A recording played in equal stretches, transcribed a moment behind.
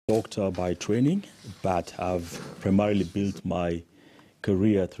Doctor by training, but I've primarily built my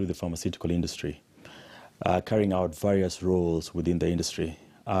career through the pharmaceutical industry, carrying out various roles within the industry.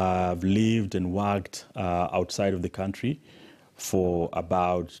 I've lived and worked outside of the country for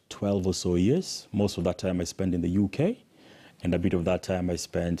about 12 or so years. Most of that time I spent in the UK, and a bit of that time I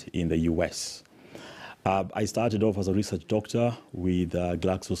spent in the US. I started off as a research doctor with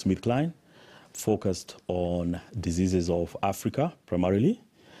GlaxoSmithKline, focused on diseases of Africa primarily,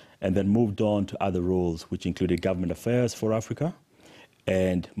 and then moved on to other roles, which included government affairs for Africa,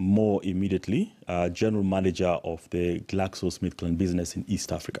 and more immediately, general manager of the GlaxoSmithKline business in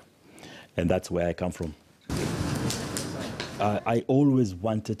East Africa. And that's where I come from. I always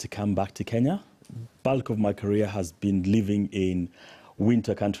wanted to come back to Kenya. Bulk of my career has been living in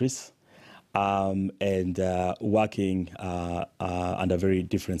winter countries and working under very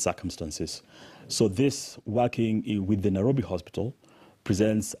different circumstances. So this working with the Nairobi hospital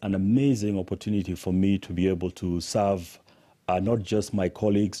presents an amazing opportunity for me to be able to serve not just my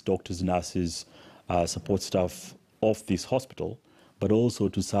colleagues, doctors, nurses, support staff of this hospital, but also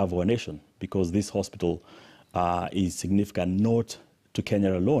to serve our nation, because this hospital is significant not to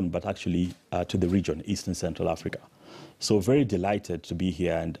Kenya alone, but actually to the region, Eastern Central Africa. So very delighted to be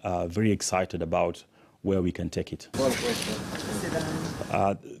here and very excited about where we can take it.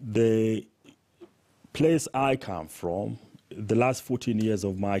 The place I come from, the last 14 years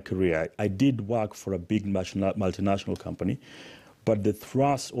of my career, I did work for a big multinational company, but the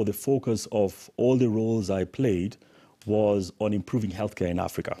thrust or the focus of all the roles I played was on improving healthcare in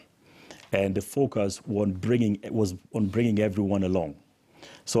Africa. And the focus was on bringing everyone along.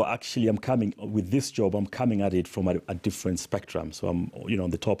 So actually, with this job, I'm coming at it from a different spectrum. So I'm, on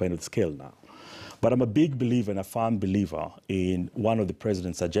the top end of the scale now. But I'm a big believer and a firm believer in one of the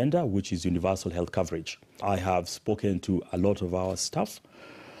president's agenda, which is universal health coverage. I have spoken to a lot of our staff.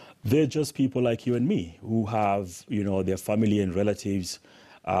 They're just people like you and me who have, their family and relatives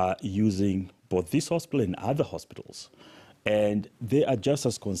using both this hospital and other hospitals. And they are just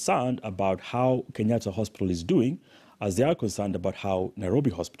as concerned about how Kenyatta Hospital is doing as they are concerned about how Nairobi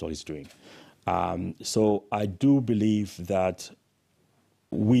Hospital is doing. So I do believe that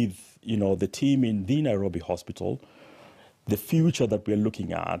with the team in the Nairobi Hospital, the future that we're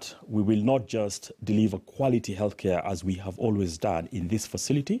looking at, we will not just deliver quality healthcare as we have always done in this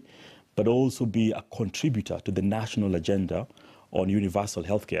facility, but also be a contributor to the national agenda on universal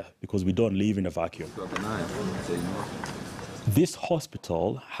healthcare, because we don't live in a vacuum. This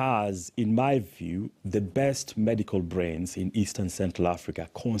hospital has, in my view, the best medical brains in Eastern Central Africa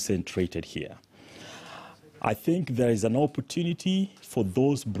concentrated here. I think there is an opportunity for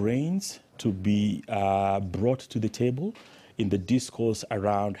those brains to be brought to the table in the discourse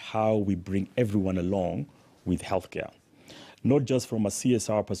around how we bring everyone along with healthcare, not just from a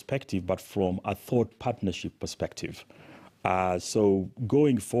CSR perspective, but from a thought partnership perspective. So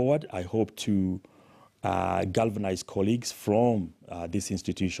going forward, I hope to galvanize colleagues from this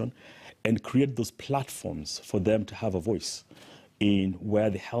institution and create those platforms for them to have a voice in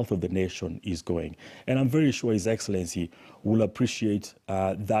where the health of the nation is going. And I'm very sure His Excellency will appreciate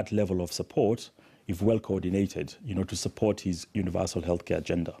that level of support, if well coordinated, to support his universal healthcare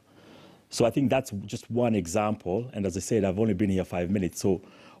agenda. So I think that's just one example. And as I said, I've only been here 5 minutes. So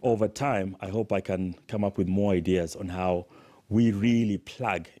over time, I hope I can come up with more ideas on how we really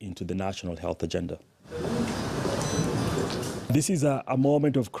plug into the national health agenda. This is a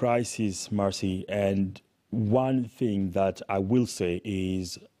moment of crisis, Marcy, and one thing that I will say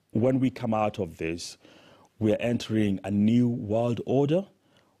is when we come out of this, we're entering a new world order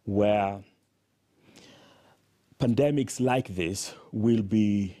where pandemics like this will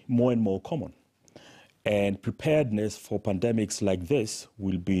be more and more common. And preparedness for pandemics like this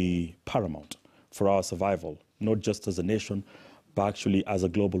will be paramount for our survival, not just as a nation, but actually as a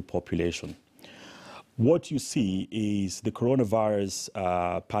global population. What you see is the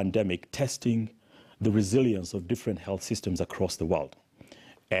coronavirus pandemic testing the resilience of different health systems across the world.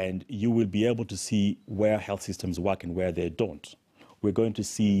 And you will be able to see where health systems work and where they don't. We're going to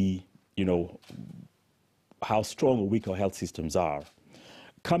see, how strong or weak our health systems are.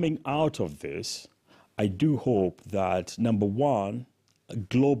 Coming out of this, I do hope that, number one,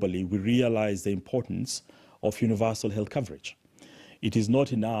 globally, we realize the importance of universal health coverage. It is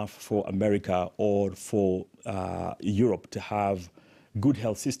not enough for America or for Europe to have good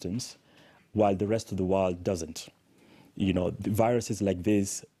health systems while the rest of the world doesn't. The viruses like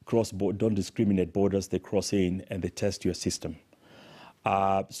this don't discriminate borders, they cross in and they test your system.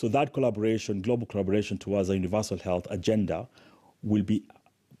 So that collaboration, global collaboration towards a universal health agenda will be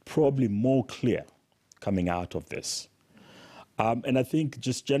probably more clear coming out of this. And I think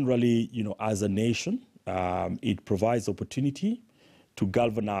just generally, as a nation, it provides opportunity to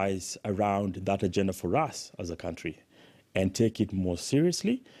galvanize around that agenda for us as a country and take it more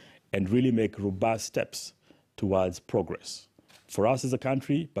seriously and really make robust steps towards progress for us as a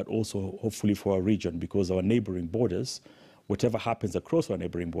country, but also hopefully for our region, because our neighboring borders, whatever happens across our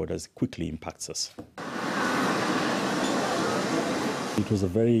neighboring borders quickly impacts us. It was a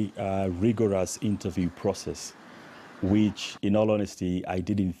very rigorous interview process, which, in all honesty, I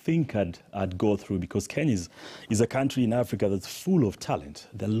didn't think I'd go through, because Kenya is a country in Africa that's full of talent.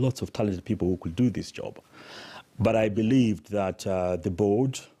 There are lots of talented people who could do this job. But I believed that the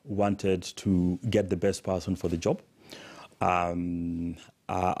board wanted to get the best person for the job.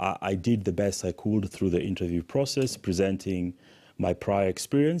 I did the best I could through the interview process, presenting my prior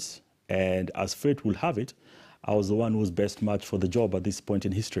experience. And as fate will have it, I was the one who was best matched for the job at this point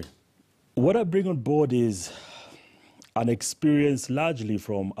in history. What I bring on board is an experience largely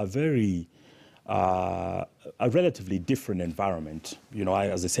from a relatively different environment.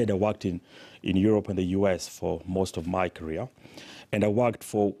 As I said, I worked in Europe and the US for most of my career. And I worked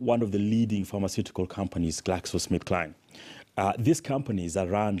for one of the leading pharmaceutical companies, GlaxoSmithKline. These companies are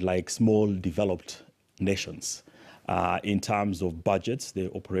run like small developed nations. In terms of budgets, they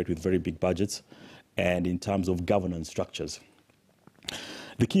operate with very big budgets, and in terms of governance structures.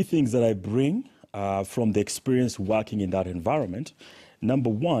 The key things that I bring from the experience working in that environment, number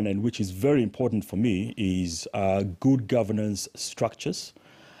one, and which is very important for me, is good governance structures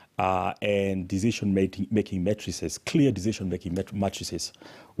and decision-making matrices, clear decision-making matrices,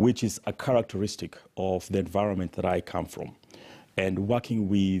 which is a characteristic of the environment that I come from. And working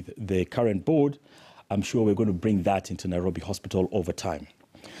with the current board, I'm sure we're going to bring that into Nairobi Hospital over time.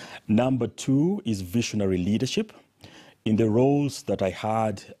 Number two is visionary leadership. In the roles that I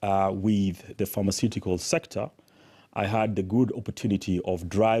had with the pharmaceutical sector, I had the good opportunity of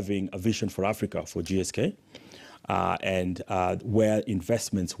driving a vision for Africa for GSK, and where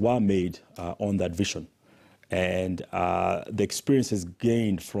investments were made on that vision. And the experiences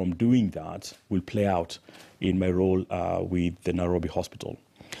gained from doing that will play out in my role with the Nairobi Hospital.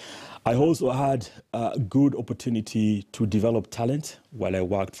 I also had a good opportunity to develop talent while I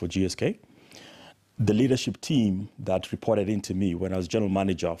worked for GSK. The leadership team that reported into me when I was general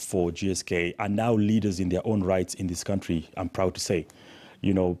manager for GSK are now leaders in their own rights in this country, I'm proud to say.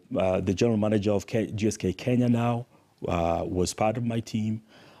 The general manager of GSK Kenya now was part of my team.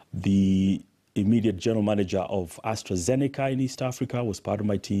 The immediate general manager of AstraZeneca in East Africa was part of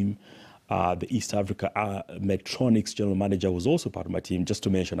my team. The East Africa Medtronics general manager was also part of my team, just to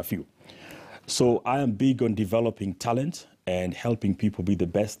mention a few. So I am big on developing talent and helping people be the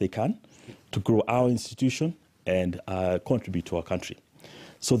best they can to grow our institution and contribute to our country.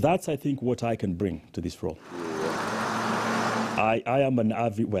 So that's, I think, what I can bring to this role. I am an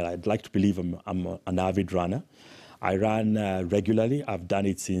avid, well, I'd like to believe I'm an avid runner. I run regularly. I've done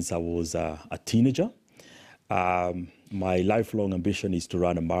it since I was a teenager. My lifelong ambition is to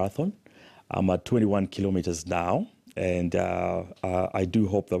run a marathon. I'm at 21 kilometers now, and I do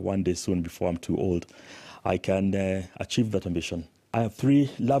hope that one day soon, before I'm too old, I can achieve that ambition. I have 3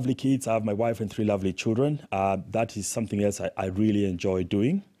 lovely kids. I have my wife and 3 lovely children. That is something else I really enjoy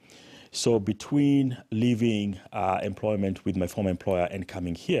doing. So between leaving employment with my former employer and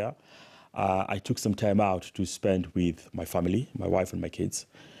coming here, I took some time out to spend with my family, my wife and my kids.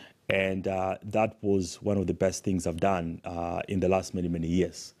 And that was one of the best things I've done in the last many, many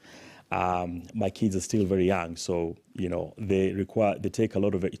years. My kids are still very young, so it takes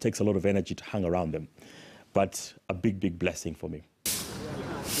a lot of energy to hang around them. But a big, big blessing for me.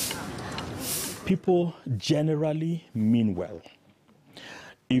 People generally mean well.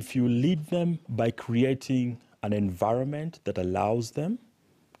 If you lead them by creating an environment that allows them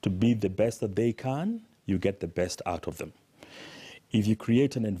to be the best that they can, you get the best out of them. If you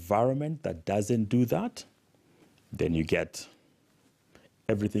create an environment that doesn't do that, then you get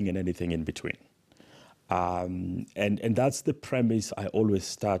everything and anything in between. And that's the premise I always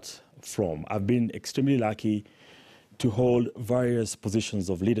start from. I've been extremely lucky to hold various positions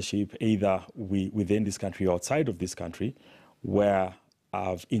of leadership, either within this country or outside of this country, where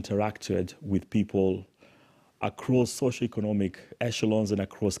I've interacted with people across socioeconomic echelons and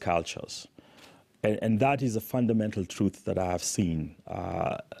across cultures. And that is a fundamental truth that I have seen.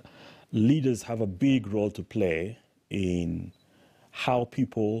 Leaders have a big role to play in how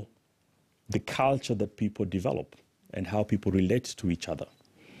people, the culture that people develop and how people relate to each other.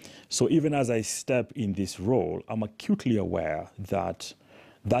 So even as I step in this role, I'm acutely aware that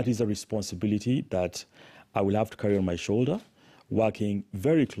that is a responsibility that I will have to carry on my shoulder, working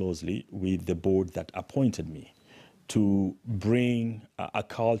very closely with the board that appointed me to bring a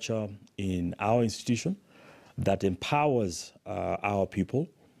culture in our institution that empowers our people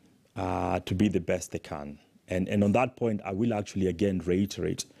to be the best they can. And on that point, I will actually again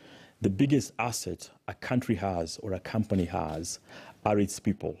reiterate, the biggest asset a country has or a company has are its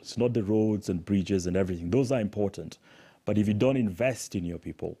people. It's not the roads and bridges and everything. Those are important. But if you don't invest in your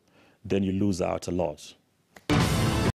people, then you lose out a lot.